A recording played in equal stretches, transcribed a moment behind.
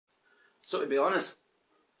So to be honest,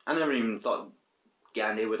 I never even thought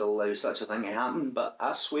Gandhi would allow such a thing to happen, but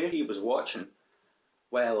I swear he was watching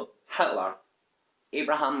while Hitler,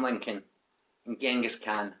 Abraham Lincoln and Genghis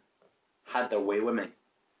Khan had their way with me.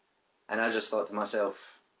 And I just thought to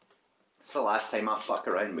myself, it's the last time I fuck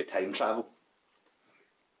around with time travel.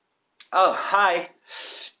 Oh, hi,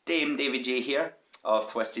 Dame Davey J here of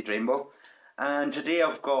Twisted Rainbow. And today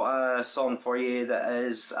I've got a song for you that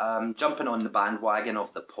is jumping on the bandwagon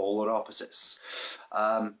of the polar opposites.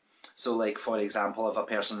 So like, for example, if a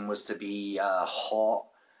person was to be hot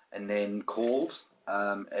and then cold,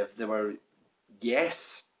 if they were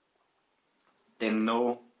yes, then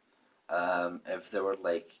no. If they were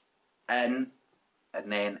like in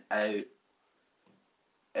and then out,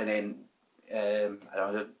 and then I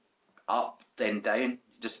don't know, up then down,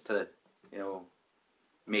 just to, you know,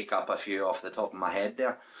 make up a few off the top of my head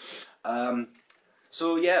there.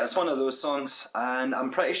 So yeah, it's one of those songs, and I'm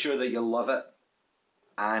pretty sure that you'll love it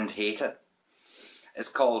and hate it. It's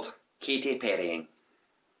called Katy Perry'ing.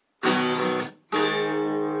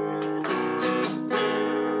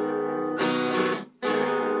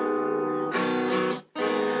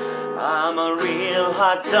 I'm a real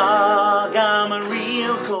hot dog, I'm a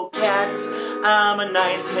real cool cat, I'm a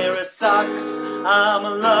nice pair of socks, I'm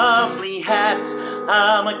a lovely hat,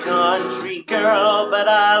 I'm a country girl, but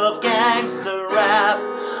I love gangster rap.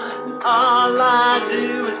 And all I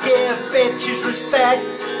do is give bitches respect.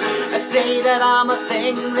 I say that I'm a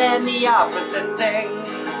thing, then the opposite thing.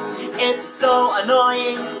 It's so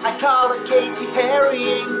annoying, I call it Katy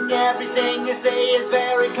Perry'ing. Everything I say is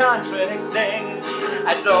very contradicting.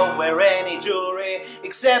 I don't wear any jewelry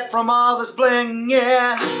except from all this bling,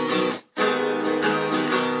 yeah.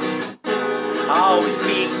 I always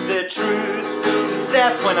speak the truth,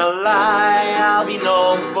 except when I lie. I'll be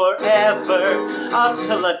known forever, up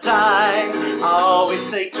till I die. I always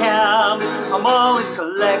stay calm, I'm always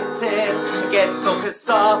collected. I get so pissed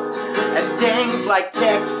off at things like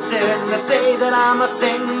texting. I say that I'm a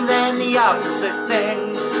thing, then the opposite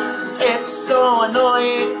thing. It's so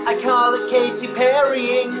annoying, I call it Katy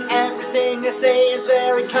Perry'ing. Everything I say is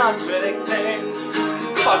very contradicting.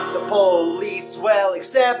 Fuck the police, well,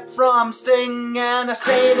 except from Sting. And I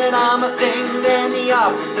say that I'm a thing, then the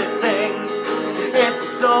opposite thing. It's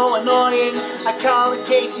so annoying, I call it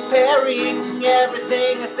Katy Perry'ing.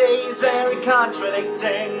 Everything I say is very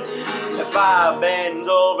contradicting. If I bend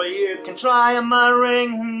over, you can try on my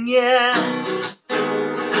ring, yeah.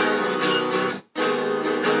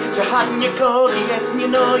 You're hot and you're cold, yes and you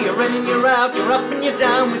know. You're in and you're out, you're up and you're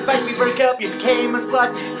down. We fight, we break up, you became a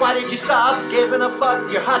slut. Why did you stop giving a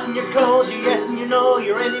fuck? You're hot and you're cold, you yes and you know.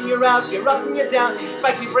 You're in and you're out, you're up and you're down.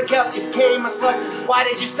 Fight, we break up, you became a slut. Why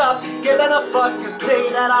did you stop giving a fuck? You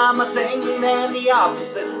say that I'm a thing, and the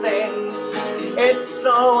opposite thing. It's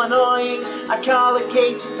so annoying, I call it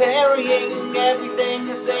Katy Perry'ing. Everything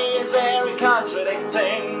I say is very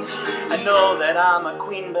contradicting. I know that I'm a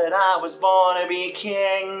queen, but I was born to be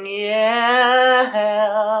king, yeah.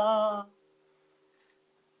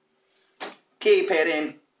 Katy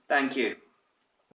Perry'ing, thank you.